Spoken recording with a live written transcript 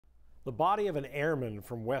The body of an airman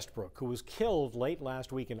from Westbrook who was killed late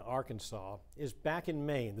last week in Arkansas is back in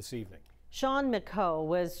Maine this evening. Shawn McKeough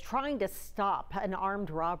was trying to stop an armed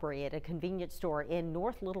robbery at a convenience store in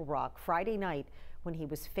North Little Rock Friday night when he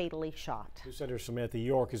was fatally shot. News Center Samantha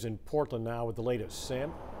York is in Portland now with the latest.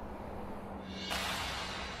 Sam?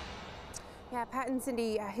 Yeah, Pat and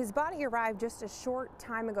Cindy, his body arrived just a short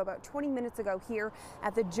time ago, about 20 minutes ago, here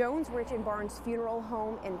at the Jones Rich and Barnes Funeral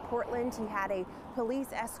Home in Portland. He had a police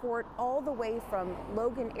escort all the way from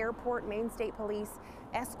Logan Airport. Maine State Police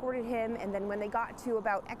escorted him, and then when they got to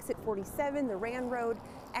about exit 47, the Rand Road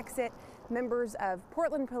exit, members of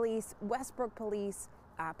Portland Police, Westbrook Police,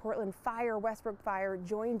 Portland Fire, Westbrook Fire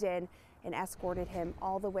joined in and escorted him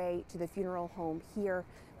all the way to the funeral home here,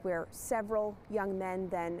 where several young men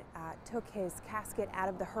then took his casket out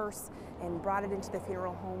of the hearse and brought it into the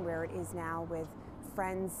funeral home where it is now with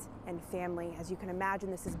friends and family. As you can imagine,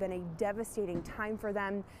 this has been a devastating time for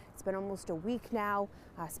them. It's been almost a week now.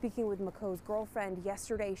 Speaking with McKeough's girlfriend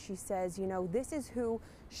yesterday, she says, you know, this is who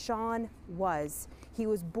Shawn was. He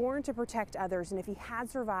was born to protect others, and if he had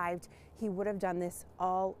survived, he would have done this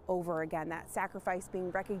all over again. That sacrifice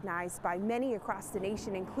being recognized by many across the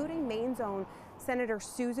nation, including Maine's own Senator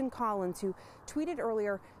Susan Collins, who tweeted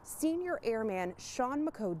earlier, senior airman Shawn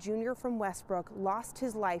McKeough Jr. from Westbrook lost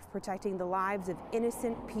his life protecting the lives of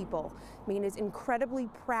innocent people. Maine is incredibly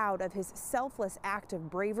proud of his selfless act of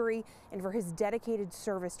bravery and for his dedicated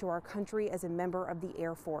service to our country as a member of the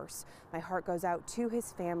Air Force. My heart goes out to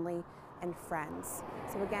his family and friends.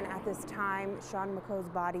 So again, at this time, Shawn McKeough's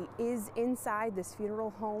body is inside this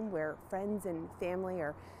funeral home where friends and family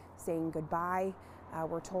are saying goodbye.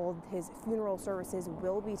 We're told his funeral services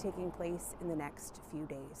will be taking place in the next few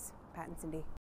days. Pat and Cindy.